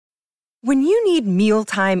When you need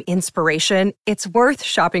mealtime inspiration, it's worth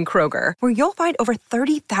shopping Kroger, where you'll find over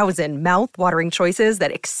 30,000 mouth-watering choices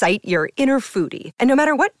that excite your inner foodie. And no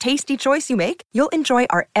matter what tasty choice you make, you'll enjoy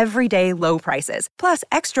our everyday low prices, plus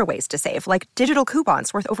extra ways to save, like digital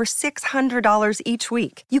coupons worth over $600 each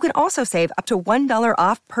week. You can also save up to $1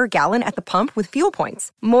 off per gallon at the pump with fuel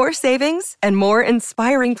points. More savings and more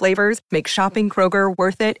inspiring flavors make shopping Kroger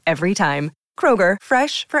worth it every time. Kroger,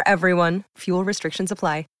 fresh for everyone. Fuel restrictions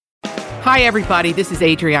apply. Hi, everybody. This is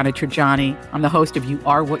Adriana Trajani. I'm the host of You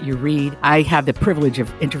Are What You Read. I have the privilege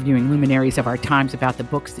of interviewing luminaries of our times about the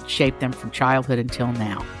books that shaped them from childhood until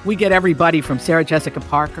now. We get everybody from Sarah Jessica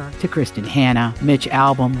Parker to Kristen Hanna, Mitch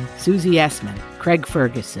Albom, Susie Essman, Craig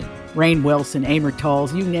Ferguson, Rainn Wilson, Amor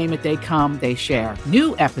Tolls, you name it, they come, they share.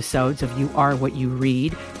 New episodes of You Are What You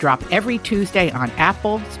Read drop every Tuesday on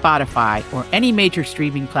Apple, Spotify, or any major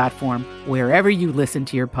streaming platform wherever you listen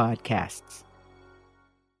to your podcasts.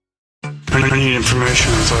 I need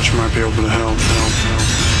information. I thought you might be able to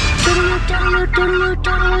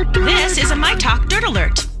help. This is a My Talk Dirt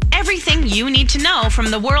Alert. Everything you need to know from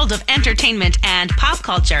the world of entertainment and pop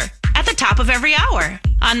culture at the top of every hour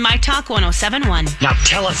on My Talk 107.1. Now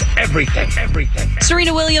tell us everything.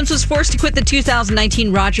 Serena Williams was forced to quit the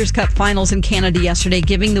 2019 Rogers Cup Finals in Canada yesterday,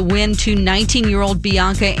 giving the win to 19-year-old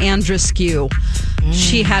Bianca Andreescu.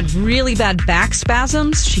 She had really bad back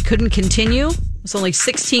spasms. She couldn't continue. It was only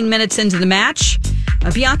 16 minutes into the match.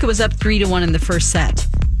 Bianca was up 3-1 in the first set.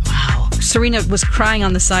 Wow. Serena was crying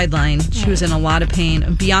on the sideline. She was in a lot of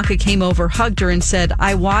pain. Bianca came over, hugged her, and said,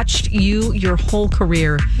 "I watched you your whole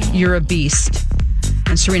career. You're a beast."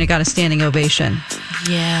 And Serena got a standing ovation.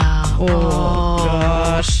 Yeah. Oh,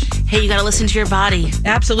 gosh. Hey, you got to listen to your body.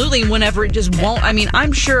 Absolutely. Whenever it just won't. I mean,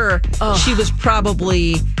 I'm sure she was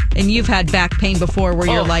probably, and you've had back pain before where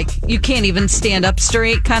you're like, you can't even stand up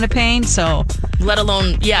straight kind of pain. So, let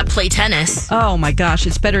alone, play tennis. Oh my gosh,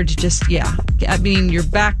 it's better to just, I mean, your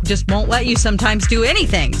back just won't let you sometimes do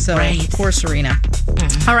anything. So, poor Serena.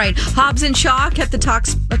 All right. Hobbs and Shaw kept the top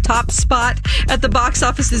spot at the box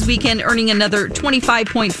office this weekend, earning another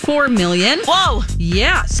 $25.4 million. Whoa.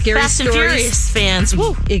 Yeah. Scary Fast Stories. and Furious fans.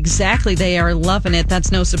 Woo. Exactly. They are loving it.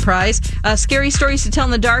 That's no surprise. Scary Stories to Tell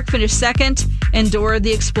in the Dark finished second, and Dora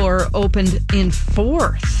the Explorer opened in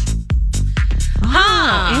fourth.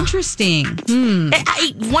 Oh, interesting.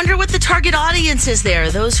 I wonder what the target audience is there.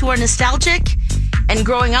 Those who are nostalgic and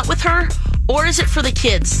growing up with her, or is it for the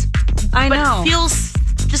kids? I know. It feels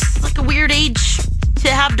just like a weird age to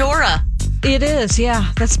have Dora. It is,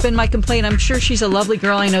 yeah. That's been my complaint. I'm sure she's a lovely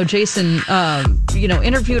girl. I know Jason,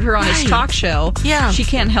 interviewed her on his talk show. Yeah. She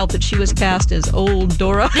can't help that she was cast as old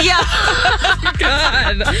Dora. Yeah.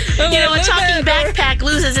 God. A talking backpack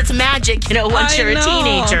loses its magic, once you're a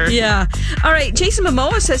teenager. Yeah. All right. Jason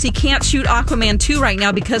Momoa says he can't shoot Aquaman 2 right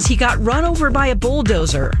now because he got run over by a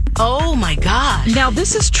bulldozer. Oh, my gosh. Now,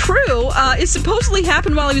 this is true. It supposedly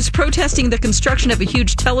happened while he was protesting the construction of a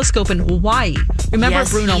huge telescope in Hawaii. Remember,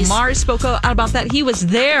 Bruno Mars spoke out about that. He was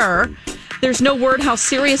there. There's no word how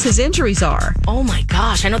serious his injuries are. Oh, my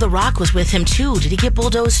gosh. I know The Rock was with him, too. Did he get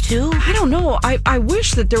bulldozed, too? I don't know. I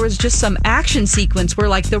wish that there was just some action sequence where,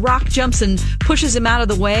 The Rock jumps and pushes him out of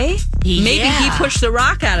the way. Yeah. Maybe he pushed The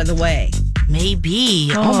Rock out of the way.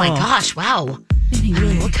 Maybe. Oh my gosh. Wow. Anyway. I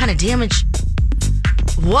mean, what kind of damage?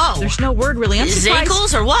 Whoa. There's no word really. His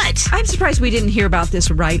ankles or what? I'm surprised we didn't hear about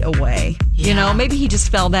this right away. Yeah. Maybe he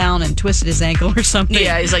just fell down and twisted his ankle or something.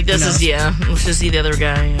 Yeah, he's like, let's just see the other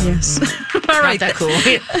guy. Yes. All right. Not that cool.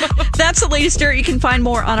 That's the latest dirt. You can find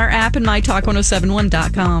more on our app and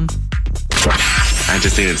mytalk1071.com. I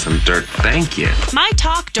just needed some dirt. Thank you. My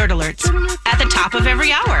Talk Dirt Alerts at the top of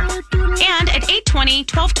every hour. And at 8:20,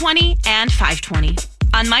 12:20, and 5:20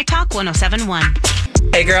 on My Talk 107.1.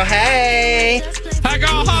 Hey, girl, hey. Hi,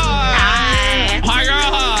 girl, hi. Hi, girl,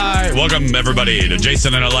 hi. Welcome, everybody, to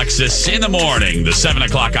Jason and Alexis in the morning, the 7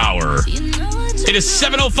 o'clock hour. It is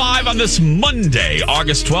 7:05 on this Monday,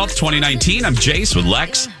 August 12th, 2019. I'm Jace with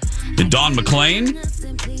Lex and Dawn McClain.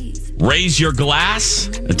 Raise your glass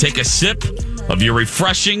and take a sip of your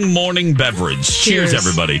refreshing morning beverage. Cheers,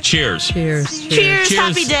 everybody. Cheers. Cheers. Cheers.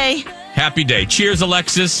 Happy day. Happy day. Cheers,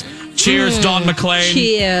 Alexis. Cheers, Dawn McClain.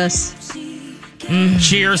 Cheers.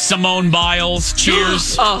 Cheers, Simone Biles.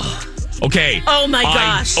 Cheers. Okay. Oh, my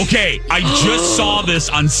gosh. I just saw this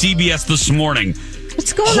on CBS this morning.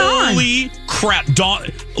 What's going on? Holy crap.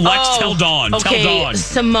 Dawn. Lex, tell Dawn. Okay. Tell Dawn.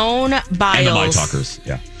 Simone Biles. And the My Talkers.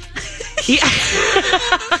 Yeah.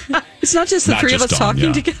 It's not just the three of us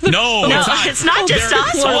talking together. No, it's not just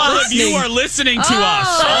us. All of you are listening to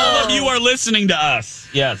us. All of you are listening to us.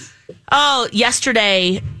 Yes. Oh,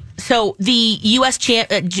 yesterday, So the U.S.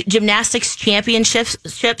 gymnastics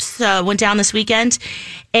championships went down this weekend,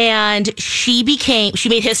 and she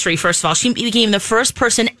made history. First of all, she became the first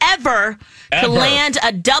person ever to land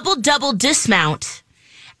a double dismount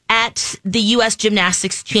at the U.S.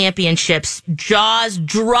 gymnastics championships. Jaws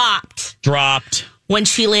dropped. When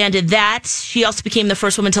she landed that. She also became the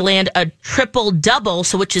first woman to land a triple double,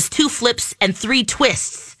 so which is 2 flips and 3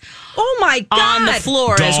 twists. Oh my God! On the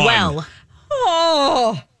floor as well.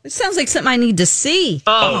 Oh, it sounds like something I need to see.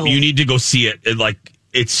 Oh, you need to go see it.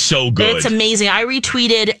 It's so good. It's amazing. I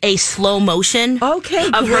retweeted a slow motion of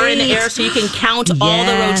her in the air so you can count all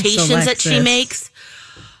the rotations that she makes.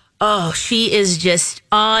 Oh, she is just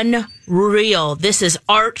unreal. This is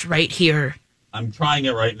art right here. I'm trying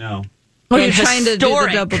it right now. Oh, you're trying to do the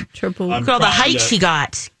double, triple. Look at all the height she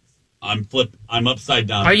got. I'm upside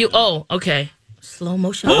down. Are you? Oh, okay. Slow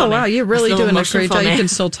motion. Oh, wow. You're really doing a great job. You can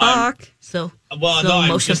still talk. I'm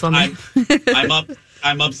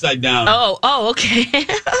upside down. Oh, okay.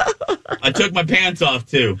 I took my pants off,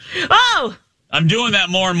 too. Oh! I'm doing that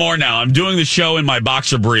more and more now. I'm doing the show in my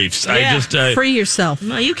boxer briefs. Yeah. I just... Free yourself.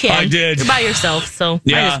 No, you can. I did. You're by yourself, so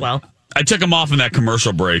might as well. I took them off in that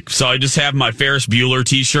commercial break, so I just have my Ferris Bueller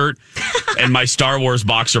T-shirt and my Star Wars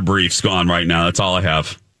boxer briefs on right now. That's all I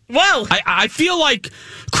have. Whoa! I feel like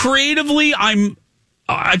creatively, I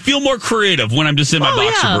feel more creative when I'm just in my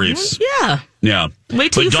boxer briefs. Yeah.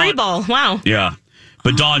 Wait till you free ball. Wow. Yeah.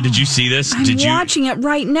 But Dawn, did you see this? I'm watching it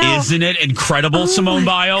right now. Isn't it incredible, Simone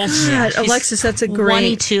Biles? God, Alexis, that's a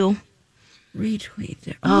great 22. Retweet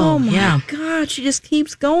there. Oh my God, she just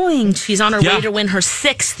keeps going. She's on her way to win her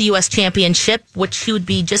 6th U.S. championship, which she would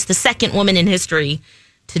be just the 2nd woman in history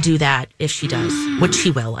to do that if she does, which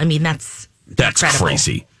she will. I mean, that's incredible.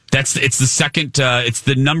 Crazy. It's the second. It's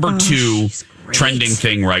the number 2 trending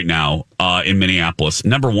thing right now in Minneapolis.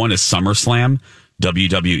 Number 1 is SummerSlam.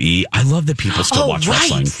 WWE. I love that people still watch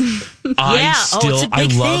wrestling. It's a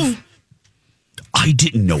big thing. I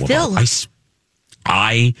didn't know about it.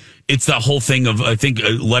 It's that whole thing of, I think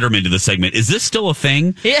Letterman did the segment. Is this still a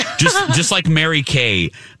thing? Yeah. just like Mary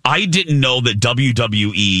Kay. I didn't know that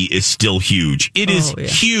WWE is still huge. It is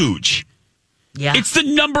huge. Yeah. It's the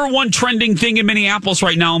number 1 trending thing in Minneapolis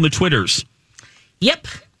right now on the Twitters. Yep.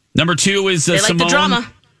 Number 2 is they Simone. Like the drama.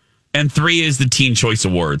 And 3 is the Teen Choice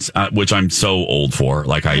Awards, which I'm so old for.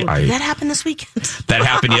 Like did that happen this weekend? That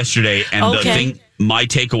happened yesterday. And the thing, my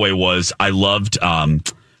takeaway was I loved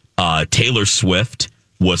Taylor Swift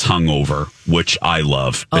was hungover, which I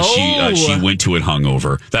love. She went to it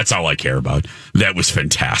hungover. That's all I care about. That was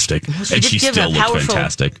fantastic. Well, and she still looked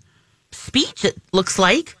fantastic. Speech, it looks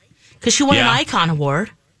like, because she won an Icon Award.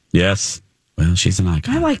 Yes. Well, she's an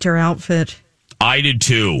icon. I liked her outfit. I did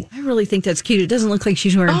too. I really think that's cute. It doesn't look like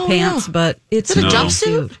she's wearing pants, but it's a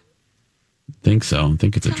jumpsuit. I think so. I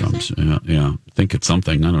think it's a jumpsuit. Yeah. I think it's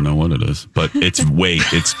something. I don't know what it is, but it's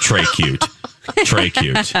Trey cute. Trey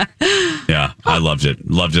cute. Yeah, I loved it.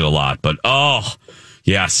 Loved it a lot. But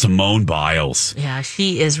Simone Biles. Yeah,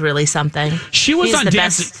 she is really something. She's on the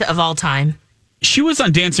best of all time. She was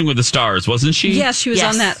on Dancing with the Stars, wasn't she? Yes, she was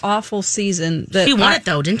on that awful season. She won it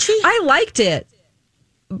though, didn't she? I liked it.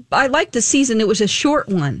 I liked the season. It was a short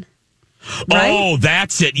one. Right? Oh,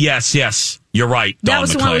 that's it. Yes. You're right. That Dawn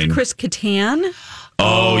was McClain. the one with Chris Kattan.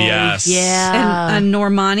 Oh, yes. Yeah. And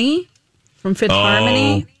Normani from Fifth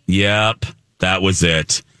Harmony. Yep. That was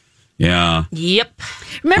it. Yeah. Yep.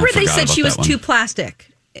 Remember they said she was too plastic.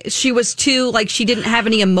 She was too, she didn't have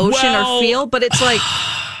any emotion or feel, but it's like,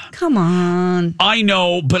 come on. I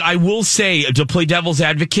know, but I will say, to play devil's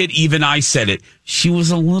advocate, even I said it. She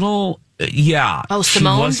was a little... Yeah. Oh,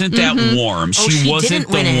 Simone? She wasn't that warm. She wasn't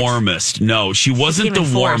the warmest. No, she wasn't the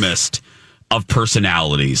warmest of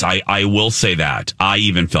personalities. I will say that. I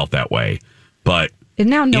even felt that way. But and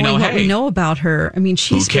now knowing what we know about her, I mean,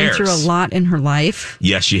 she's been through a lot in her life.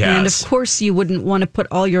 Yes, she has. And of course, you wouldn't want to put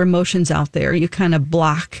all your emotions out there. You kind of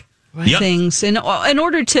block things in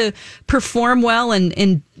order to perform well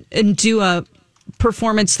and do a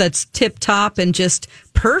performance that's tip top and just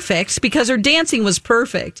perfect, because her dancing was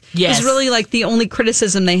perfect. Yes. It was really the only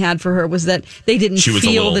criticism they had for her was that they didn't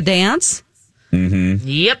feel the dance. Mm-hmm.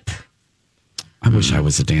 Yep. I wish I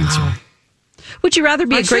was a dancer. Would you rather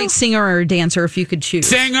be a great singer or a dancer if you could choose?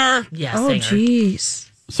 Singer. Yeah. Oh, jeez.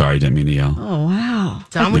 Sorry, I didn't mean to yell. Oh, wow.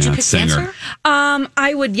 Don, would you pick singer? dancer?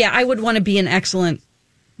 I would want to be an excellent,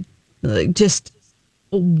 just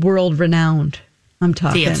world renowned. I'm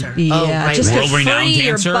talking. Dancer. Yeah, right. just to World-renowned free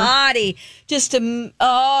dancer? your body. Just to,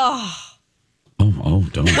 Oh,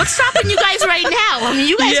 don't. What's stopping you guys right now? I mean,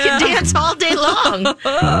 you guys can dance all day long.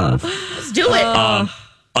 Let's do it.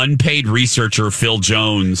 unpaid researcher Phil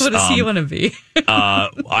Jones. What does he want to be?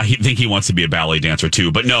 I think he wants to be a ballet dancer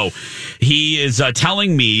too. But no, he is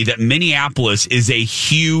telling me that Minneapolis is a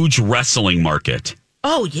huge wrestling market.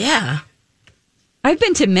 Oh, yeah. I've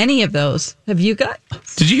been to many of those. Have you got?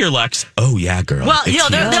 Did you hear Lex? Oh, yeah, girl. Well,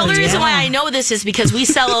 the only reason why I know this is because we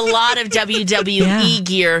sell a lot of WWE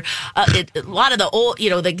gear. A lot of the old,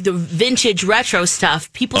 the vintage retro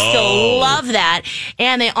stuff. People still love that.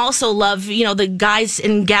 And they also love, the guys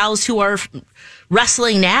and gals who are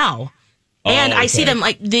wrestling now. And I see them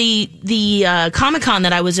like the Comic-Con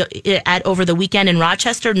that I was at over the weekend in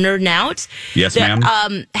Rochester, Nerding Out. Yes,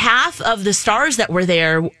 ma'am. Half of the stars that were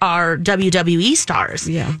there are WWE stars.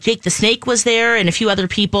 Yeah. Jake the Snake was there and a few other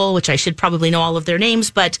people, which I should probably know all of their names,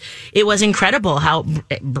 but it was incredible how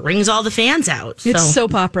it brings all the fans out. It's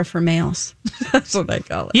soap opera for males. That's what I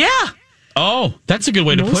call it. Yeah. Oh, that's a good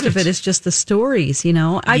way to put it. Most of it is just the stories,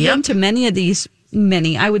 I've been to many of these,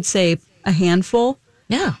 I would say a handful.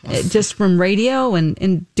 Yeah. Just from radio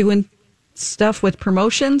and doing stuff with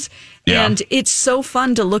promotions. Yeah. And it's so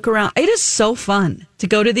fun to look around. It is so fun to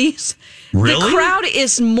go to these. Really? The crowd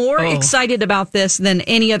is more excited about this than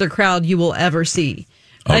any other crowd you will ever see.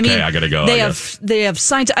 Okay, I gotta go. They have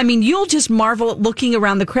signs. You'll just marvel at looking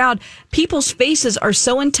around the crowd. People's faces are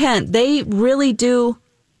so intent. They really do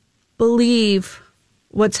believe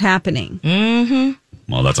what's happening. Mm-hmm.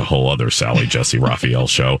 Well, that's a whole other Sally Jesse Raphael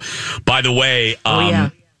show. By the way,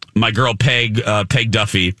 my girl Peg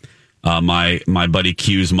Duffy, my buddy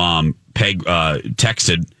Q's mom, Peg,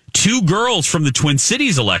 texted 2 girls from the Twin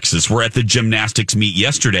Cities, Alexis, were at the gymnastics meet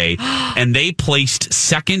yesterday, and they placed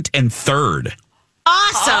 2nd and 3rd.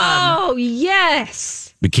 Awesome. Oh,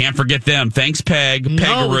 yes. We can't forget them. Thanks, Peg. No,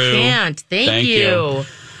 Pegaroo. we can't. Thank you.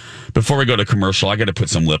 Before we go to commercial, I got to put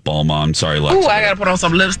some lip balm on. Sorry, Lex. Ooh, I got to put on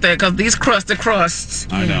some lipstick because these crusty crusts.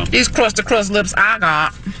 I know. These crusty crust lips I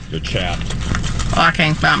got. Good chat. Oh, I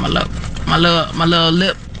can't find my little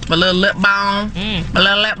lip balm. My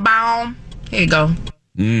little lip balm. Here you go.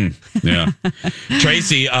 Yeah.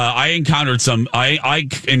 Tracy, I encountered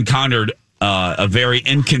a very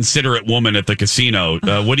inconsiderate woman at the casino.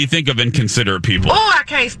 What do you think of inconsiderate people? Oh, I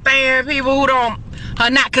can't stand people who are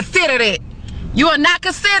not considerate. You are not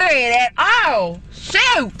considerate at all.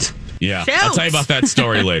 Shoot. Yeah. I'll tell you about that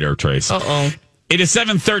story later, Trace. Uh-oh. It is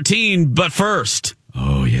 7:13, but first,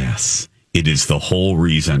 oh, yes, it is the whole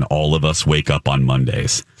reason all of us wake up on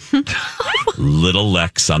Mondays. Little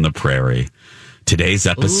Lex on the Prairie. Today's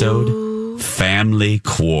episode, Family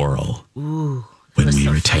Quarrel. Ooh. When we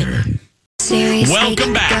return.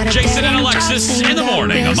 Welcome back. Jason and Alexis in the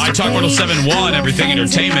morning on My Talk 107.1, Everything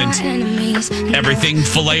Entertainment, Everything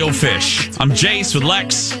Filet-O-Fish. I'm Jace with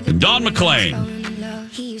Lex and Don McClain.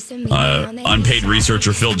 Unpaid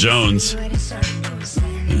researcher Phil Jones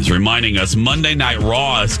is reminding us Monday Night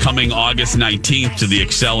Raw is coming August 19th to the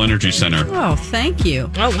Xcel Energy Center. Oh, thank you.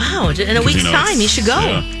 Oh, wow. In a week's time, you should go.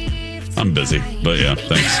 Yeah, I'm busy, but yeah,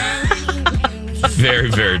 thanks. Very,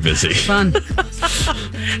 very busy. Fun.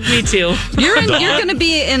 Me too. You're going to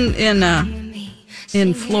be in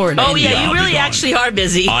Florida. Oh yeah, you really actually are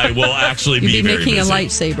busy. I will actually be very making busy. a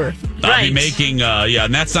lightsaber. I'll be making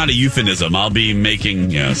and that's not a euphemism. I'll be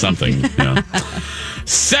making something.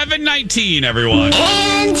 7:19, everyone.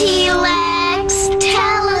 Auntie Lex,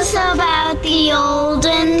 tell us about the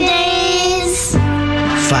olden days.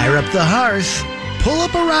 Fire up the hearth, pull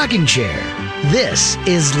up a rocking chair. This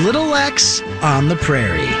is Little Lex on the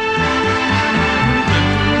Prairie.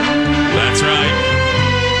 That's right.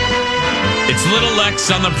 It's Little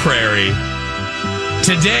Lex on the Prairie.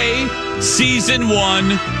 Today, Season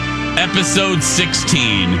 1, Episode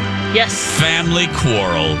 16. Yes. Family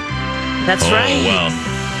Quarrel. That's right. Well,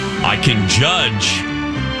 I can judge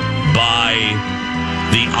by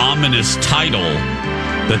the ominous title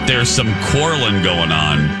that there's some quarreling going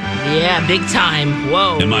on. Yeah, big time.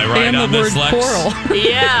 Whoa. Am I right on this, Lex? Quarrel.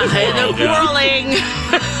 Yeah, the quarreling.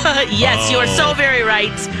 Yes, you are so very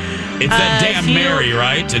right. It's that damn Mary,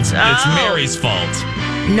 right? It's Mary's fault.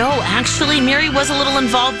 No, actually, Mary was a little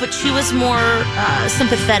involved, but she was more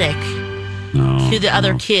sympathetic to the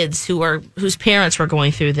other kids whose parents were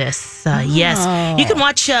going through this. Yes, you can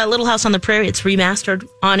watch Little House on the Prairie. It's remastered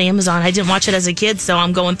on Amazon. I didn't watch it as a kid, so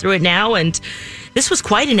I'm going through it now, and this was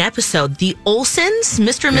quite an episode. The Olsons,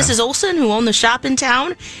 Mr. and Mrs. Olson, who own the shop in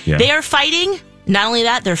town, they are fighting. Not only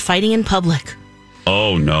that, they're fighting in public.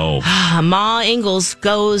 Oh, no. Ma Ingalls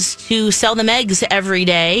goes to sell them eggs every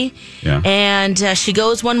day. Yeah. And she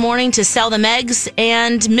goes one morning to sell them eggs,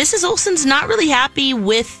 and Mrs. Olson's not really happy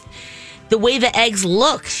with the way the eggs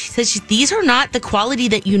look. She says, these are not the quality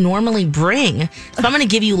that you normally bring, so I'm going to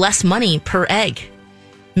give you less money per egg.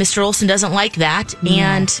 Mrs. Mr. Olsen doesn't like that,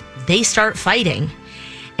 and they start fighting.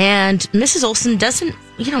 And Mrs. Olsen doesn't,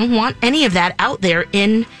 want any of that out there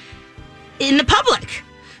in the public.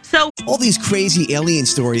 So all these crazy alien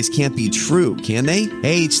stories can't be true, can they?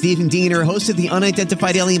 Hey, it's Stephen Diener, host of the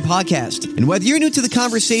Unidentified Alien Podcast. And whether you're new to the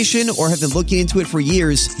conversation or have been looking into it for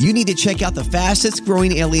years, you need to check out the fastest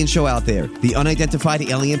growing alien show out there, the Unidentified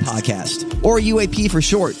Alien Podcast, or UAP for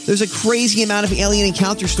short. There's a crazy amount of alien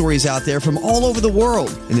encounter stories out there from all over the world.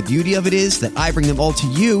 And the beauty of it is that I bring them all to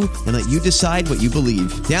you and let you decide what you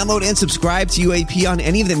believe. Download and subscribe to UAP on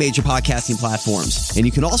any of the major podcasting platforms. And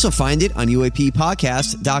you can also find it on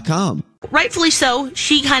UAPpodcast.com. Rightfully so,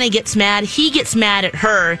 she kind of gets mad. He gets mad at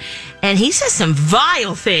her, and he says some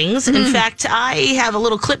vile things. In fact, I have a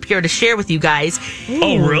little clip here to share with you guys.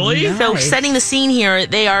 Oh, really? Nice. So, setting the scene here,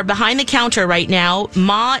 they are behind the counter right now.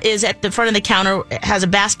 Ma is at the front of the counter, has a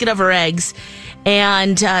basket of her eggs,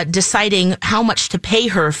 and deciding how much to pay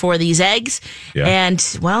her for these eggs. Yeah. And,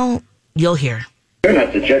 well, you'll hear. You're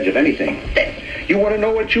not the judge of anything. You want to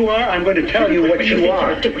know what you are? I'm going to tell you what you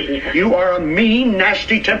are. You are a mean,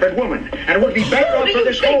 nasty-tempered woman. And it would be better off for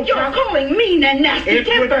this whole town. You're calling mean and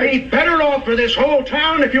nasty-tempered? It would be better off for this whole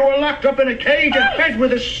town if you were locked up in a cage and fed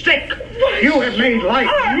with a stick. You have made life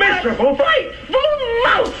miserable for... Full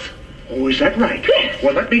mouth! Oh, is that right?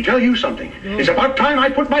 Well, let me tell you something. It's about time I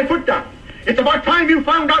put my foot down. It's about time you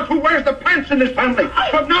found out who wears the pants in this family.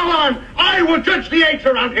 From now on, I will judge the eggs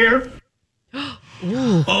around here.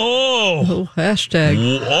 Ooh. Oh, hashtag.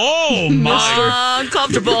 Oh, my.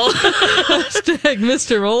 Uncomfortable. Hashtag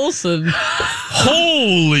Mr. Olsen.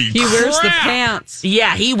 Holy He wears the pants.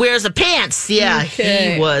 Yeah, he wears the pants. Yeah,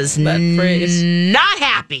 Okay. he was That phrase. not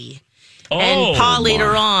happy. And Pa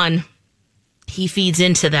later on, he feeds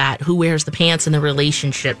into that. Who wears the pants in the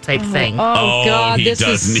relationship type thing. Oh, God, he this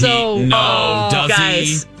is so... does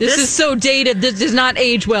guys, he? This is so dated. This does not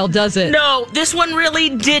age well, does it? No, this one really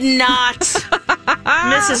did not.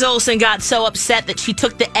 Mrs. Olsen got so upset that she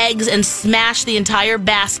took the eggs and smashed the entire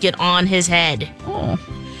basket on his head. Oh.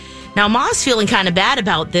 Now, Ma's feeling kind of bad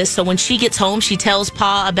about this, so when she gets home, she tells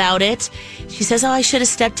Pa about it. She says, I should have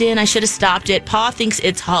stepped in. I should have stopped it. Pa thinks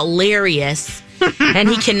it's hilarious, and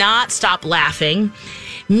he cannot stop laughing.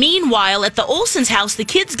 Meanwhile, at the Olsen's house, the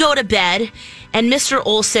kids go to bed, and Mr.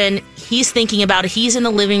 Olsen, he's thinking about it. He's in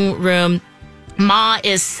the living room. Ma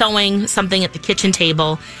is sewing something at the kitchen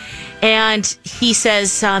table, and he says,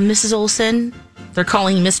 Mrs. Olsen... They're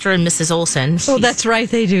calling Mr. and Mrs. Olsen. Oh, that's right.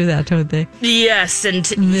 They do that, don't they? Yes, and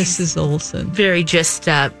Mrs. Olsen. Very just,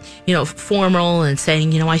 formal and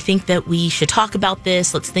saying, I think that we should talk about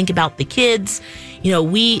this. Let's think about the kids.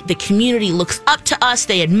 The community looks up to us.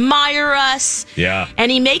 They admire us. Yeah.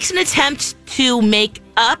 And he makes an attempt to make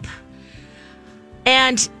up.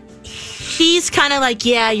 And he's kind of like,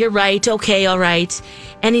 yeah, you're right. Okay, all right.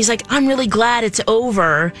 And he's like, I'm really glad it's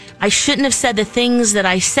over. I shouldn't have said the things that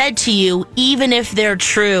I said to you, even if they're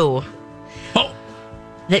true. Oh.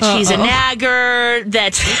 That she's a nagger,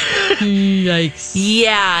 that... Yikes.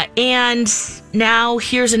 Yeah, and now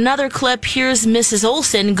here's another clip. Here's Mrs.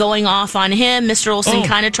 Olsen going off on him. Mr. Olsen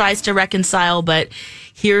kind of tries to reconcile, but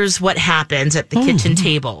here's what happens at the kitchen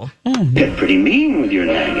table. Get pretty mean with your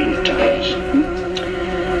nagging at times.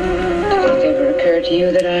 To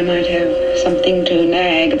you that I might have something to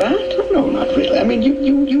nag about? No, not really. I mean,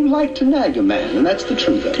 you like to nag a man, and that's the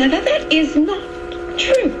truth of it. Now, that is not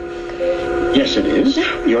true. Yes, it is.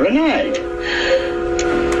 You're a nag.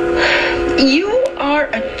 You are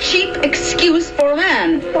a cheap excuse for a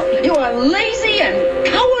man. You are lazy and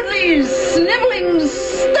cowardly, sniveling,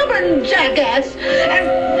 stubborn jackass.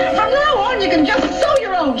 And from now on, you can just sew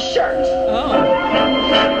your own shirts.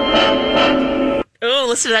 Oh,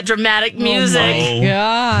 listen to that dramatic music. Oh,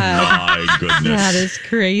 God. My goodness. That is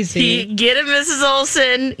crazy. Get him, Mrs.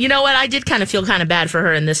 Olsen. You know what? I did kind of feel kind of bad for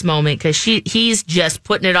her in this moment because he's just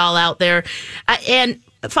putting it all out there. And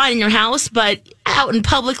fine in your house, but out in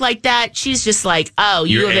public like that, she's just like, oh,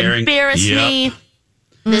 you have embarrassed me.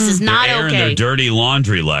 This is not They're airing okay. their dirty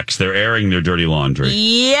laundry, Lex. They're airing their dirty laundry.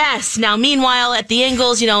 Yes. Now, meanwhile, at the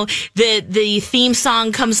Ingalls, the theme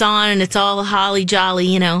song comes on and it's all holly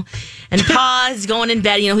jolly, And Pa is going in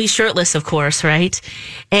bed. He's shirtless, of course, right?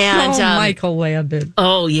 And Michael Landon.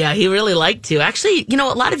 Oh, yeah, he really liked to. Actually, a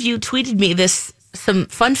lot of you tweeted me some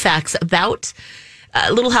fun facts about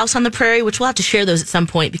Little House on the Prairie, which we'll have to share those at some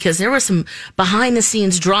point because there was some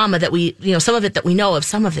behind-the-scenes drama that we, some of it that we know of,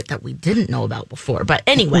 some of it that we didn't know about before. But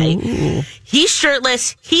anyway, He's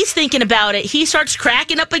shirtless. He's thinking about it. He starts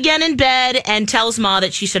cracking up again in bed and tells Ma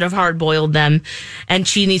that she should have hard-boiled them, and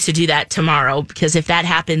she needs to do that tomorrow because if that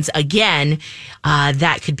happens again,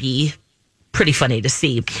 that could be pretty funny to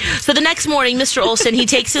see. So the next morning, Mr. Olsen, he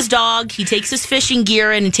takes his dog, he takes his fishing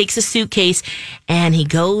gear, and he takes his suitcase, and he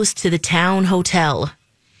goes to the town hotel.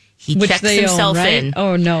 He Which checks they himself own, right? in.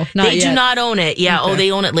 Oh, no, not They yet. do not own it. Yeah. Okay. Oh,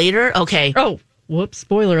 they own it later? Okay. Oh, whoops.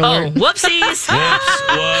 Spoiler alert. Oh, whoopsies.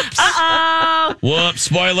 Whoops. Uh-oh. Whoops.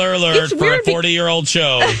 Spoiler alert It's for a weird 40-year-old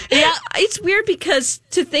show. Yeah, it's weird because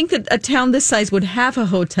to think that a town this size would have a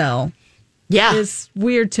hotel is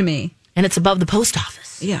weird to me. And it's above the post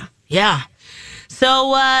office. Yeah. Yeah.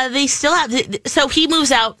 So they still have, so he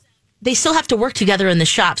moves out. They still have to work together in the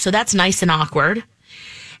shop. So that's nice and awkward.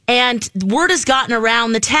 And word has gotten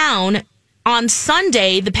around the town. On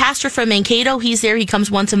Sunday, the pastor from Mankato, he's there. He comes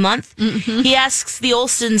once a month. Mm-hmm. He asks the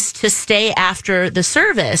Olsens to stay after the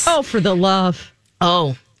service. Oh, for the love.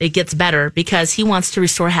 Oh, it gets better because he wants to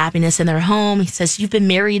restore happiness in their home. He says, you've been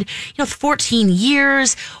married, 14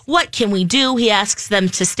 years. What can we do? He asks them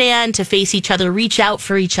to stand, to face each other, reach out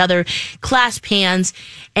for each other, clasp hands,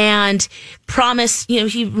 and promise,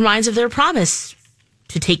 he reminds of their promise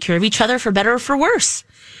to take care of each other for better or for worse.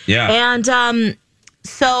 Yeah. And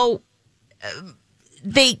so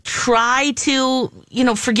they try to,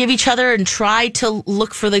 forgive each other and try to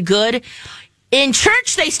look for the good. In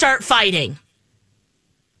church, they start fighting.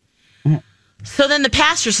 So then the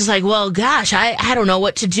pastor's is like, well, gosh, I don't know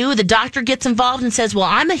what to do. The doctor gets involved and says, well,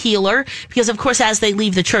 I'm a healer. Because, of course, as they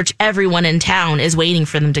leave the church, everyone in town is waiting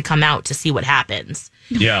for them to come out to see what happens.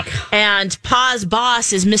 Yeah. And Pa's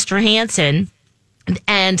boss is Mr. Hansen.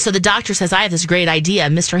 And so the doctor says, I have this great idea.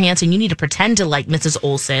 Mr. Hansen, you need to pretend to like Mrs.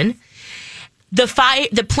 Olsen. The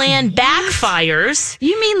plan backfires.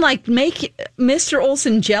 You mean like make Mr.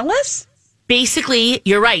 Olsen jealous? Basically,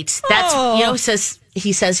 you're right. That's,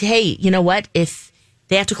 he says, hey, you know what? If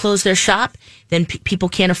they have to close their shop, then people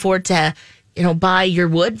can't afford to, buy your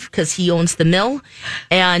wood because he owns the mill.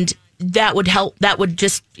 And that would help. That would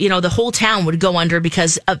just, the whole town would go under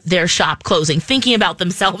because of their shop closing, thinking about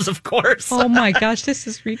themselves, of course. Oh my gosh, this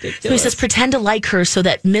is ridiculous. So he says, pretend to like her so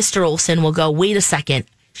that Mr. Olsen will go, wait a second,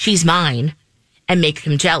 she's mine, and make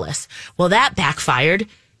him jealous. Well, that backfired.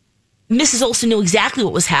 Mrs. Olsen knew exactly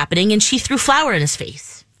what was happening, and she threw flour in his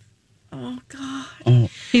face. Oh, God.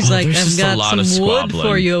 He's like, I've got some wood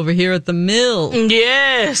for you over here at the mill.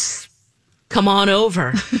 Yes. Come on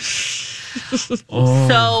over.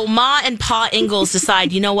 So Ma and Pa Ingalls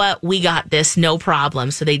decide, you know what? We got this. No problem.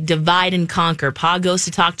 So they divide and conquer. Pa goes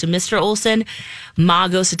to talk to Mr. Olsen. Ma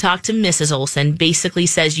goes to talk to Mrs. Olsen. Basically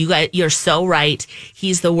says, you're so right.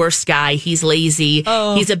 He's the worst guy. He's lazy.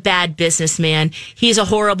 Oh. He's a bad businessman. He's a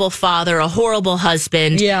horrible father, a horrible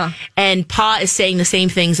husband. Yeah. And Pa is saying the same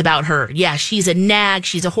things about her. Yeah, she's a nag.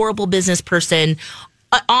 She's a horrible business person.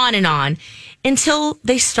 On and on. Until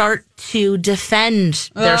they start to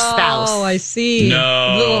defend their spouse. Oh, I see. No.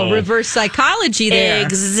 A little reverse psychology there.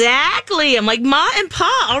 Exactly. I'm like, Ma and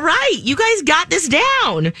Pa, all right, you guys got this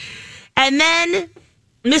down. And then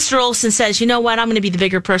Mr. Olsen says, you know what? I'm going to be the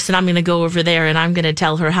bigger person. I'm going to go over there and I'm going to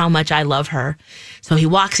tell her how much I love her. So he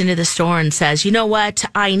walks into the store and says, you know what?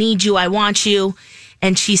 I need you. I want you.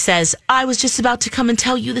 And she says, I was just about to come and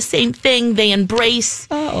tell you the same thing. They embrace.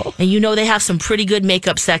 Oh. And they have some pretty good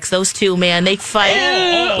makeup sex. Those two, man, they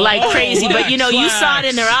fight like crazy. But, you saw it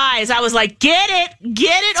in their eyes. I was like, get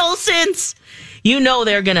it, Olsens.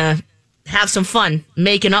 They're going to have some fun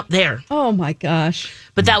making up there. Oh, my gosh.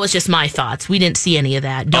 But that was just my thoughts. We didn't see any of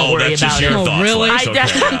that. Don't worry that's about just it. Your thoughts, really?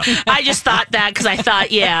 I just thought that because I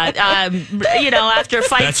thought, after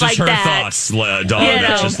fights like that. That's just her thoughts, Dawn.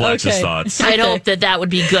 That's just Lex's thoughts. I'd hope that would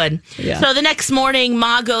be good. Yeah. So the next morning,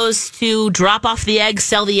 Ma goes to drop off the eggs,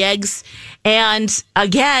 sell the eggs. And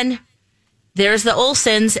again, there's the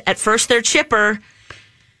Olsens. At first, they're chipper.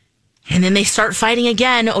 And then they start fighting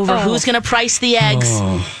again over who's going to price the eggs.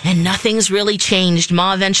 And nothing's really changed.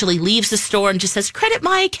 Ma eventually leaves the store and just says, credit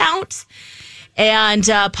my account. And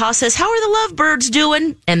Pa says, how are the lovebirds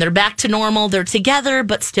doing? And they're back to normal. They're together,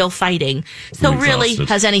 but still fighting. So really,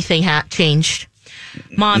 has anything changed?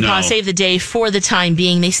 Ma and Pa save the day for the time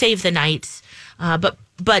being. They save the night. But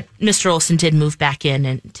Mr. Olsen did move back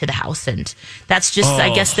into the house. And that's just,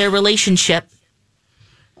 I guess, their relationship.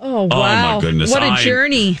 Oh, wow. Oh, my goodness. What a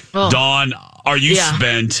journey. Dawn, are you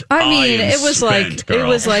spent? I mean, it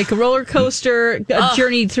was like a roller coaster, a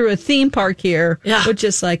journey through a theme park here. Yeah. With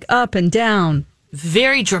just like up and down.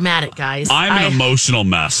 Very dramatic, guys. I'm an emotional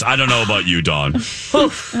mess. I don't know about you, Dawn.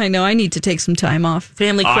 I know. I need to take some time off.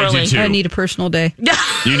 Family quarreling. I do too. I need a personal day.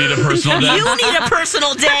 You need a personal day? You need a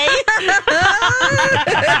personal day.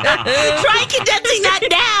 Try condensing that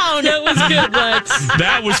down. That was good, Lex.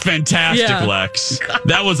 That was fantastic, Lex.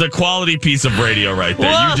 That was a quality piece of radio right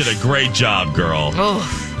there. Woof. You did a great job, girl.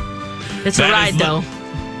 Oh, it's a ride, though.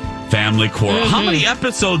 Family Quarrel. How many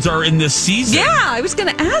episodes are in this season? Yeah, I was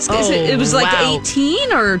going to ask. It was like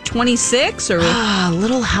 18 or 26 or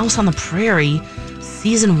Little House on the Prairie,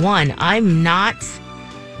 season 1. I'm not.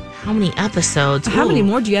 How many episodes? How many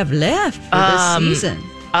more do you have left for this season?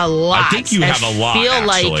 A lot. I think you have a lot,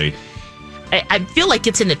 actually. I feel like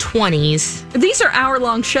it's in the 20s. These are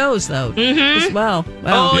hour-long shows, though, as well.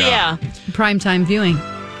 Oh, yeah. Primetime viewing.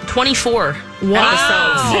 24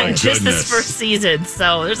 episodes just this first season.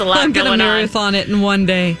 So there's a lot I'm going on. I'm going to marathon it in one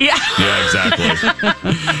day. Yeah. Yeah,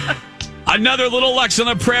 exactly. Another Little Lex on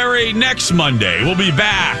the Prairie next Monday. We'll be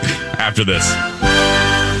back after this.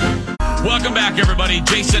 Welcome back, everybody.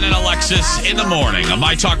 Jason and Alexis in the morning on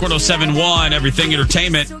My Talk 107.1, Everything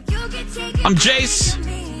Entertainment. I'm Jace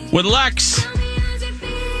with Lex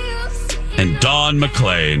and Dawn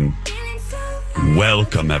McClain.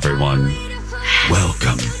 Welcome, everyone.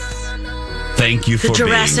 Welcome. Thank you for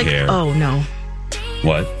being here. Oh, no.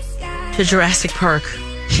 What? To Jurassic Park.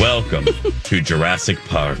 Welcome to Jurassic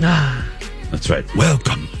Park. That's right.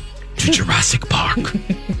 Welcome to Jurassic Park.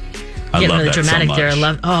 I love that dramatic so much. there. I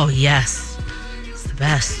love. Oh, yes. It's the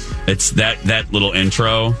best. It's that little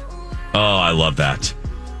intro. Oh, I love that.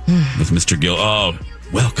 With Mr. Gill. Oh,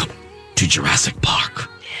 welcome to Jurassic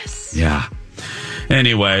Park. Yes. Yeah.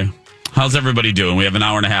 Anyway, how's everybody doing? We have an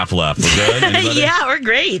hour and a half left. We're good? Anybody? Yeah, we're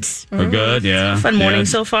great. We're good, yeah. Fun morning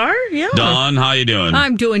so far. Yeah. Dawn, how you doing?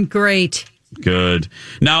 I'm doing great. Good.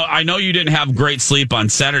 Now, I know you didn't have great sleep on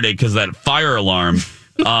Saturday because that fire alarm.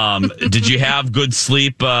 Did you have good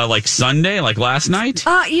sleep like Sunday, like last night?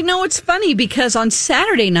 It's funny because on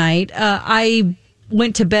Saturday night, I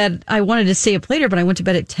went to bed. I wanted to stay up later, but I went to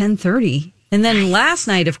bed at 10:30. And then last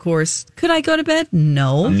night, of course, could I go to bed?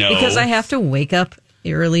 No. Because I have to wake up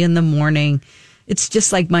early in the morning. It's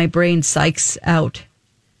just like my brain psychs out.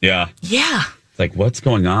 Yeah. Yeah. It's like, what's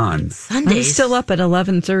going on? Sundays. I'm still up at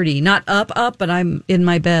 11:30. Not up, but I'm in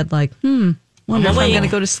my bed like, wonder if I'm going to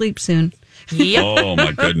go to sleep soon. Yep. Oh,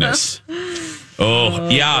 my goodness. Oh,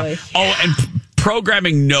 yeah. Boy. Oh, and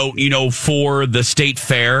programming note, for the State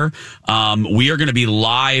Fair, we are going to be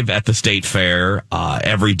live at the State Fair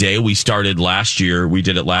every day. We started last year. We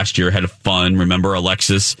did it last year, had fun. Remember,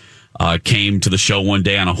 Alexis came to the show one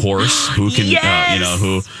day on a horse. Who can,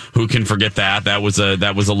 who can forget that? That was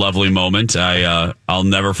a lovely moment. I'll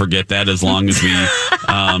never forget that as long as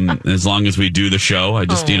we do the show. I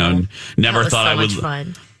just, never thought I would.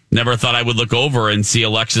 Fun. Never thought I would look over and see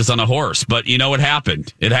Alexis on a horse, but it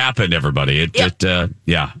happened. It happened, everybody. I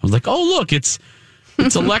was like, oh, look, it's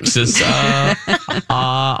Alexis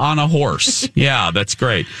on a horse. Yeah, that's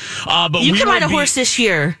great. But you can ride a horse this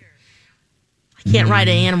year. I can't ride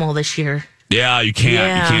an animal this year. Yeah, you can't.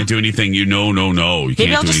 Yeah. You can't do anything. No. You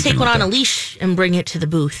Maybe I'll just take one on a leash and bring it to the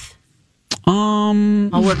booth.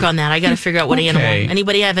 I'll work on that. I got to figure out what animal.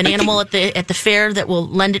 Anybody have an animal at the fair that will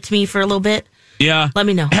lend it to me for a little bit? Yeah. Let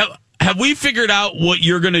me know. Have we figured out what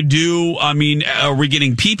you're going to do? I mean, are we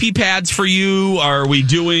getting pee-pee pads for you? Are we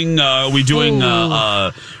doing a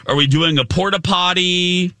porta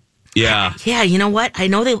potty? Yeah. Yeah, you know what? I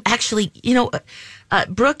know they actually,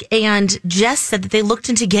 Brooke and Jess said that they looked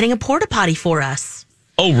into getting a porta potty for us.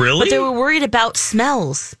 Oh, really? But they were worried about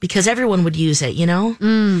smells because everyone would use it, Oh,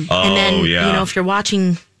 and then, if you're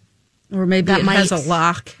watching... Or maybe it has a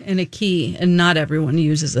lock and a key, and not everyone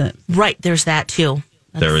uses it. Right, there's that too.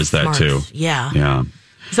 There is that too. Yeah. Yeah.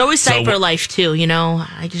 There's always diaper life too,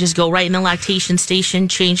 I could just go right in the lactation station,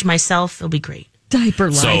 change myself. It'll be great.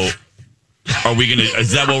 Diaper life. So, are we going to,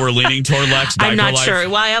 is that what we're leaning toward, Lex? Diaper I'm not life? sure.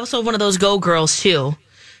 Well, I also one of those go girls too.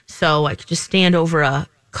 So I could just stand over a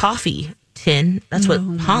coffee tin. That's what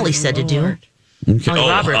Holly said to do. Okay. Holly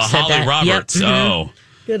Roberts said Holly that. Roberts. Yep. Oh.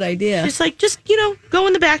 Good idea. Just go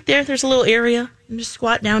in the back there. There's a little area and just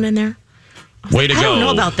squat down in there. Way to go. I don't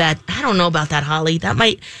know about that, Holly.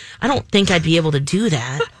 I don't think I'd be able to do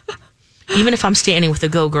that. Even if I'm standing with a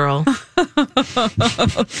go girl.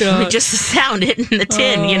 Just to sound it in the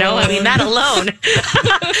tin, I mean, that alone.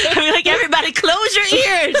 I mean, like, everybody close your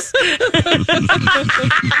ears.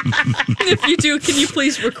 If you do, can you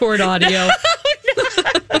please record audio?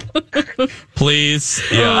 Please.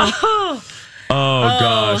 Yeah. Oh,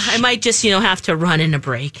 gosh. I might just, have to run in a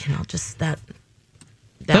break, and I'll just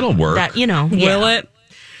that'll work. Will it?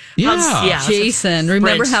 Yeah. Jason,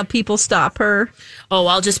 remember how people stop her? Oh,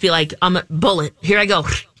 I'll just be like, I'm a bullet. Here I go.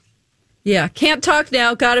 Yeah. Can't talk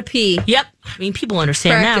now. Gotta pee. Yep. I mean, people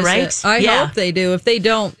understand that, right? I hope they do. If they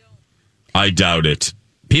don't, I doubt it.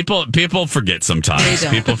 People forget sometimes.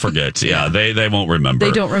 People forget. Yeah, they won't remember.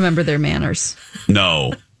 They don't remember their manners.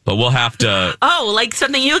 No. But we'll have to... Oh, like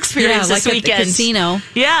something you experienced this weekend. At the casino.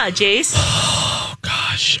 Yeah, Jace. Oh,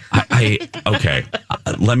 gosh. Okay.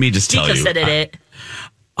 let me just tell you. Because did it.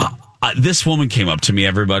 This woman came up to me,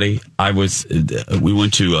 everybody. We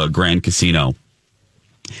went to a Grand Casino.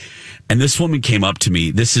 And this woman came up to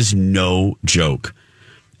me. This is no joke.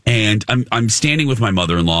 And I'm standing with my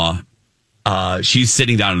mother-in-law. She's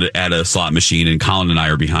sitting down at a slot machine, and Colin and I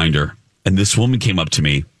are behind her. And this woman came up to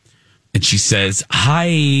me, and she says,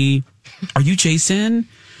 "Hi, are you Jason?"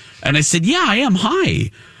 And I said, "Yeah, I am.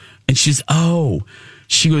 Hi." And she's, "Oh."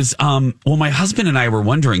 She goes, "Well, my husband and I were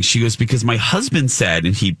wondering." She goes, "Because my husband said,"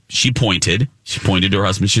 and she pointed to her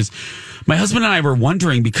husband. She goes, "My husband and I were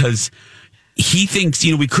wondering because he thinks,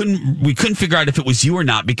 we couldn't figure out if it was you or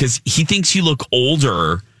not, because he thinks you look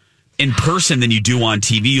older in person than you do on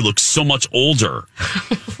TV. You look so much older."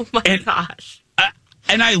 Oh my gosh.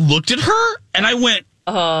 And I looked at her and I went,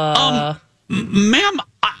 "Ma'am,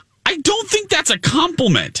 I don't think that's a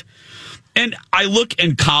compliment." And I look,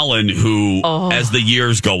 and Colin, who, as the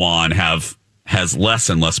years go on, has less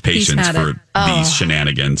and less patience for these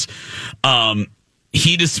shenanigans.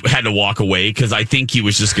 He just had to walk away because I think he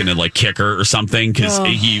was just going to kick her or something because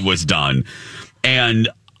he was done. And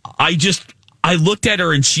I looked at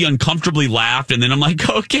her and she uncomfortably laughed, and then I'm like,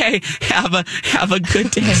 "Okay, have a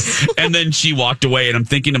good day." And then she walked away, and I'm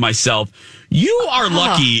thinking to myself, you are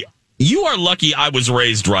lucky. You are lucky I was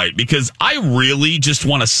raised right, because I really just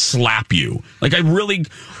want to slap you. Why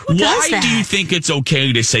do you think it's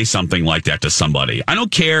okay to say something like that to somebody? I don't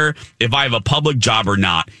care if I have a public job or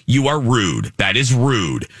not. You are rude. That is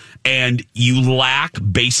rude. And you lack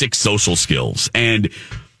basic social skills. And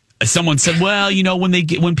someone said, "Well,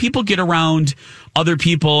 when people get around other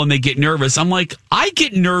people and they get nervous," I'm like, I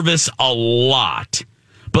get nervous a lot.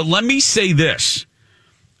 But let me say this.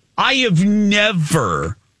 I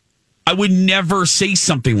would never say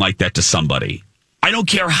something like that to somebody. I don't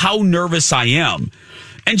care how nervous I am.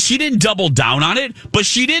 And she didn't double down on it, but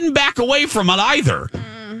she didn't back away from it either.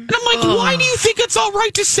 And I'm like, why do you think it's all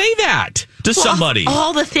right to say that to somebody?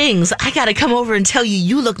 All the things. I got to come over and tell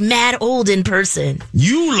you look mad old in person.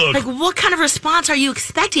 You look. What kind of response are you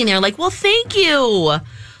expecting there? Well, thank you.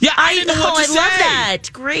 Yeah, I didn't know what to say. I love that.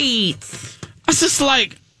 Great. I was just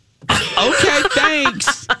like, okay,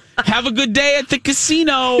 thanks. Have a good day at the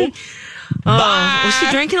casino. Bye. Was she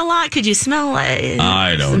drinking a lot? Could you smell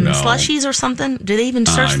I don't know. Slushies or something? Do they even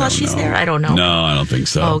serve slushies there? I don't know. No, I don't think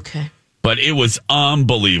so. Okay. But it was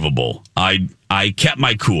unbelievable. I kept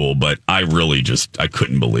my cool, but I really I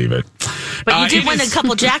couldn't believe it. But you did win a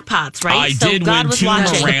couple jackpots, right? I did win two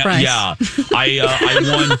Miranda. Yeah, I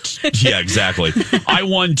won. Yeah, exactly. I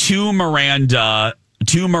won two Miranda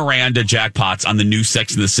jackpots on the new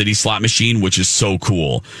Sex and the City slot machine, which is so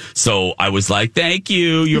cool. So I was like, "Thank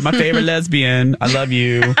you. You're my favorite lesbian. I love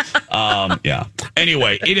you." Yeah.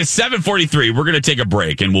 Anyway, it is 7:43. We're going to take a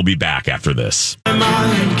break, and we'll be back after this.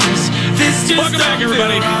 Welcome back,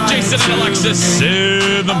 everybody. Jason and Alexis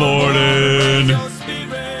in the morning.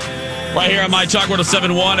 Right here on My Talk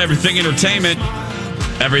 107.1, everything entertainment,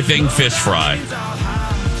 everything fish fry.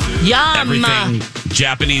 Yum. Everything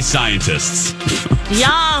Japanese scientists.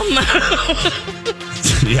 Yum.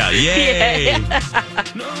 Yeah, yay.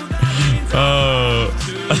 Oh.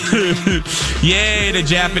 Yay, the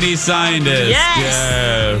Japanese scientists. Yes.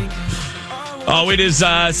 Yeah. Oh, it is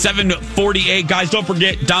 7:48. Guys, don't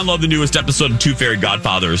forget, download the newest episode of Two Fairy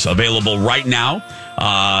Godfathers, available right now.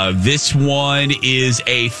 This one is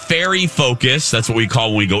a fairy focus. That's what we call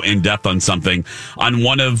when we go in depth on something, on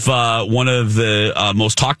one of the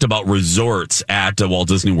most talked about resorts at Walt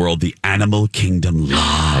Disney World, the Animal Kingdom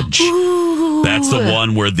Lodge. That's the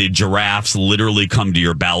one where the giraffes literally come to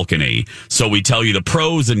your balcony. So we tell you the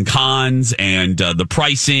pros and cons and the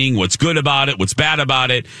pricing, what's good about it, what's bad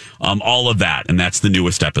about it, all of that. And that's the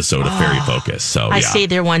newest episode of Fairy Focus. So I stayed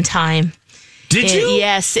there one time. Did you?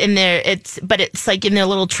 Yes, in there. It's like in their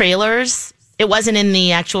little trailers. It wasn't in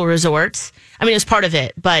the actual resort. I mean, it was part of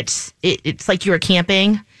it, but it's like you were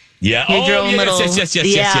camping. Yeah. You had your own little, yes.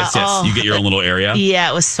 You get your own little area.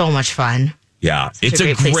 Yeah, it was so much fun. Yeah, it's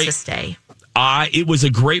a great place to stay. It was a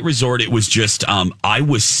great resort. It was just, I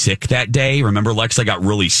was sick that day. Remember, Lex, I got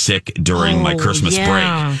really sick during my Christmas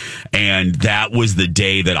break. And that was the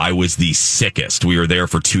day that I was the sickest. We were there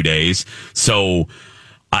for 2 days. So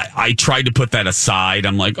I tried to put that aside.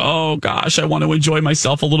 I'm like, oh gosh, I want to enjoy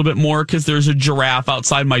myself a little bit more because there's a giraffe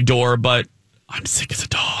outside my door, but I'm sick as a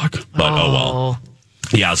dog. But oh well.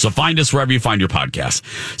 Yeah, so find us wherever you find your podcast.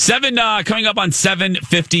 Coming up on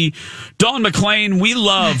 7:50, Dawn McClain. We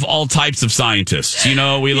love all types of scientists.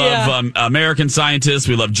 We love American scientists.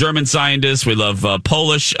 We love German scientists. We love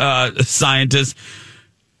Polish scientists.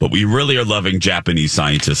 But we really are loving Japanese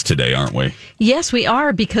scientists today, aren't we? Yes, we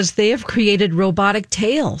are, because they have created robotic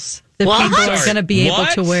tails that people are going to be able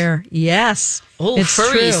to wear. Yes. Oh, it's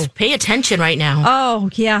furries, true. pay attention right now. Oh,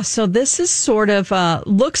 yeah. So this is sort of,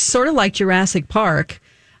 looks sort of like Jurassic Park.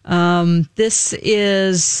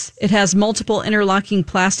 It has multiple interlocking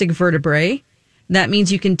plastic vertebrae. That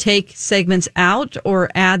means you can take segments out or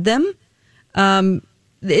add them.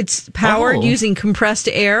 It's powered using compressed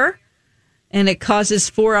air, and it causes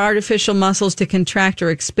 4 artificial muscles to contract or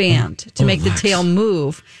expand to make the tail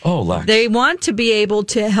move. Oh, Lex. They want to be able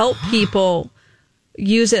to help people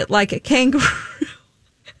use it like a kangaroo.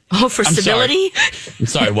 Oh, for stability? I'm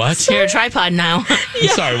sorry, what? You're a tripod now. I'm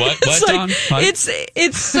sorry, what? What, Dawn? What?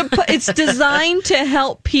 It's designed to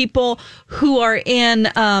help people who are in,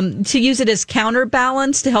 to use it as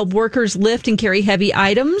counterbalance to help workers lift and carry heavy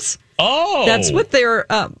items. Oh! That's what they're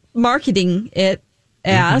marketing it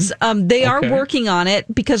as. They are working on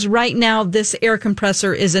it because right now this air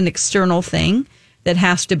compressor is an external thing that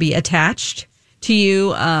has to be attached to you,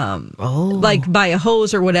 like by a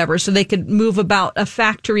hose or whatever, so they could move about a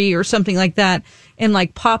factory or something like that and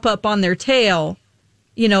like pop up on their tail,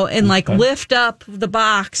 and like lift up the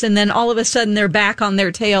box, and then all of a sudden they're back on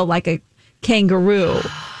their tail like a kangaroo.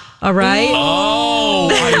 All right. Oh,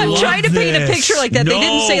 I'm trying to paint a picture like that. They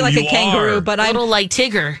didn't say like a kangaroo, but a little like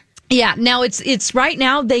Tigger. Yeah. Now it's right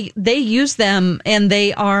now they use them, and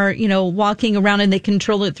they are walking around and they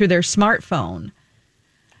control it through their smartphone.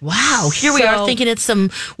 Wow, here we are thinking it's some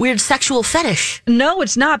weird sexual fetish. No,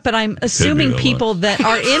 it's not, but I'm assuming people that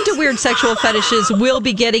are into weird sexual fetishes will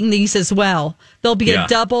be getting these as well. They'll be a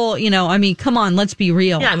double, come on, let's be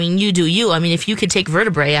real. Yeah, you do you. If you could take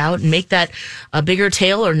vertebrae out and make that a bigger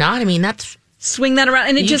tail or not, that's... Swing that around,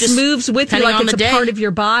 and it just moves with you like it's a part of your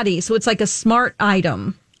body. So it's like a smart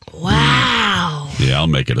item. Wow. Yeah, I'll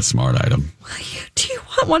make it a smart item. Do you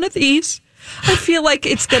want one of these? I feel like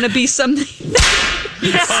it's going to be something...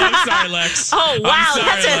 I'm sorry, Lex. Oh, wow.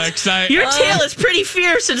 I'm sorry, Lex. Your tail is pretty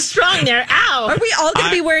fierce and strong there. Ow. Are we all going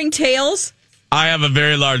to be wearing tails? I have a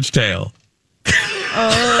very large tail.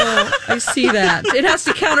 Oh, I see that. It has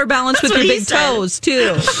to counterbalance with your big toes,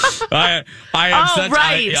 too. I have such...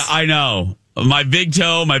 right. I know. My big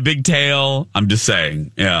toe, my big tail. I'm just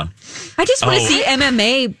saying. Yeah. I just want to see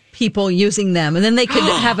MMA people using them, and then they could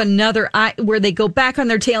have another where they go back on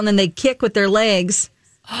their tail and then they kick with their legs.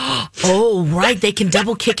 Oh, right. They can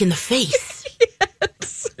double kick in the face.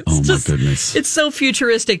 Yes. My goodness. It's so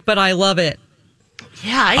futuristic, but I love it.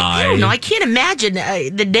 Yeah, I don't know. I can't imagine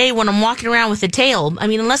the day when I'm walking around with a tail.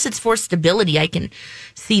 Unless it's for stability, I can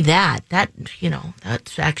see that.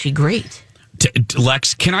 That's actually great.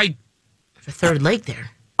 Lex, can I... The third leg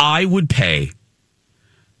there. I would pay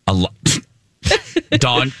a lot...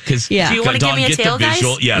 Dawn, because do you want to give me a tail, the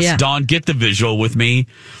visual. guys? Yes, Dawn, get the visual with me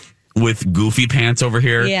with Goofy Pants over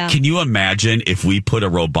here. Yeah. Can you imagine if we put a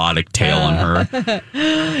robotic tail on her?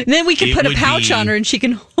 Then we could put a pouch on her and she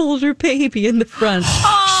can hold her baby in the front.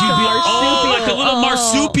 She'd be like a little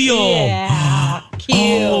marsupial. Yeah. Cute.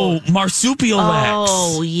 Oh, marsupial Lex.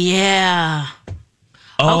 Oh, yeah.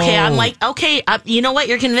 Okay, I'm like, okay, you know what?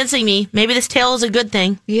 You're convincing me. Maybe this tail is a good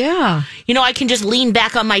thing. Yeah. I can just lean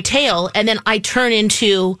back on my tail, and then I turn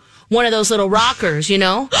into one of those little rockers,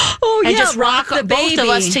 Oh, and yeah, just rock the both of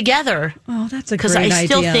baby. us together. Oh, that's a great idea. idea. Because I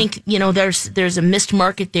still think, there's a missed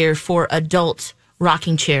market there for adult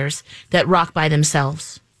rocking chairs that rock by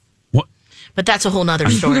themselves. What? But that's a whole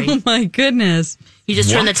nother story. Oh, my goodness. You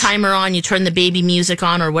just turn the timer on, you turn the baby music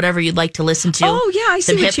on or whatever you'd like to listen to. Oh, yeah, I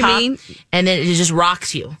see some what you hip-hop, mean. And then it just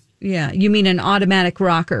rocks you. Yeah, you mean an automatic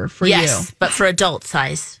rocker for you. Yes, but for adult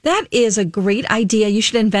size. That is a great idea. You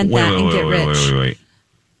should invent that and get rich. Wait.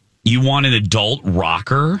 You want an adult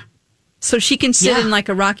rocker? So she can sit in like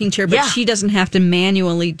a rocking chair, but she doesn't have to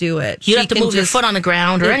manually do it. You don't have to move your foot on the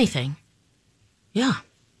ground or anything. Yeah.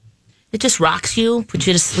 It just rocks you, puts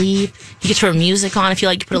you to sleep. You can turn music on if you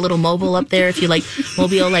like. You put a little mobile up there. If you like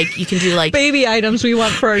mobile, you can do baby items we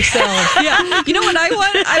want for ourselves. Yeah. You know what I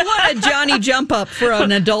want? I want a Johnny jump up for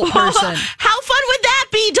an adult person. How fun would that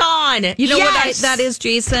be, Dawn? You know what that is,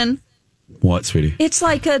 Jason? What, sweetie? It's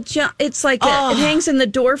like it hangs in the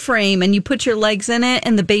door frame, and you put your legs in it,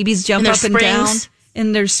 and the babies jump up and down,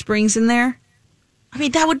 and there's springs in there.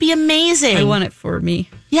 That would be amazing. I want it for me.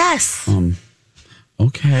 Yes.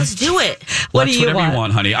 Okay. Let's do it. What do you whatever want? you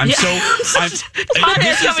want, honey.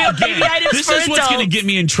 This is what's going to get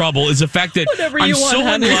me in trouble is the fact that I'm so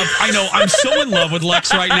in love. I know I'm so in love with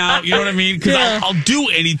Lex right now. You know what I mean? Because I'll do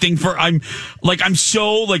anything for. I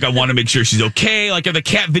want to make sure she's okay. Like at the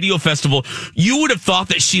Cat Video Festival, you would have thought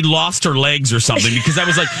that she lost her legs or something because I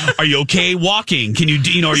was like, "Are you okay walking? Can you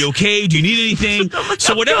are you okay? Do you need anything?"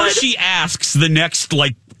 So whatever she asks, the next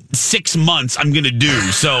 6 months I'm going to do.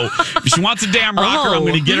 So if she wants a damn rocker, I'm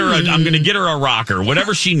going to get her. I'm going to get her a rocker,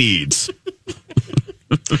 whatever she needs.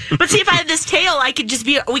 But see, if I had this tail,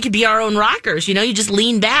 we could be our own rockers. You just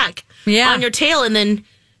lean back on your tail and then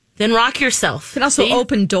rock yourself. You can also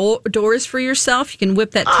open doors for yourself. You can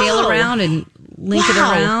whip that tail around and link it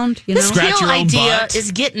around. This tail idea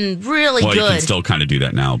is getting really good. You can still kind of do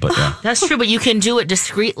that now, but yeah. That's true, but you can do it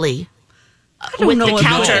discreetly. With the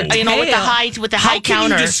counter, with the high counter. How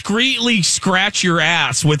can you discreetly scratch your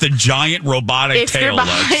ass with a giant robotic tail?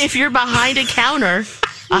 If you're behind a counter,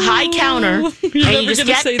 a high counter, and you just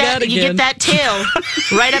get that tail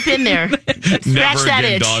right up in there. Scratch that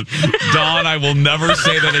itch. Dawn, I will never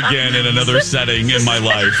say that again in another setting in my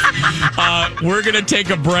life. We're going to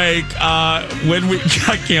take a break. I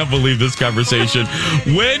can't believe this conversation.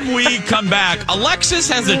 When we come back, Alexis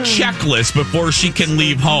has a checklist before she can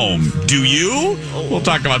leave home. Do you? We'll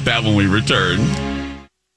talk about that when we return.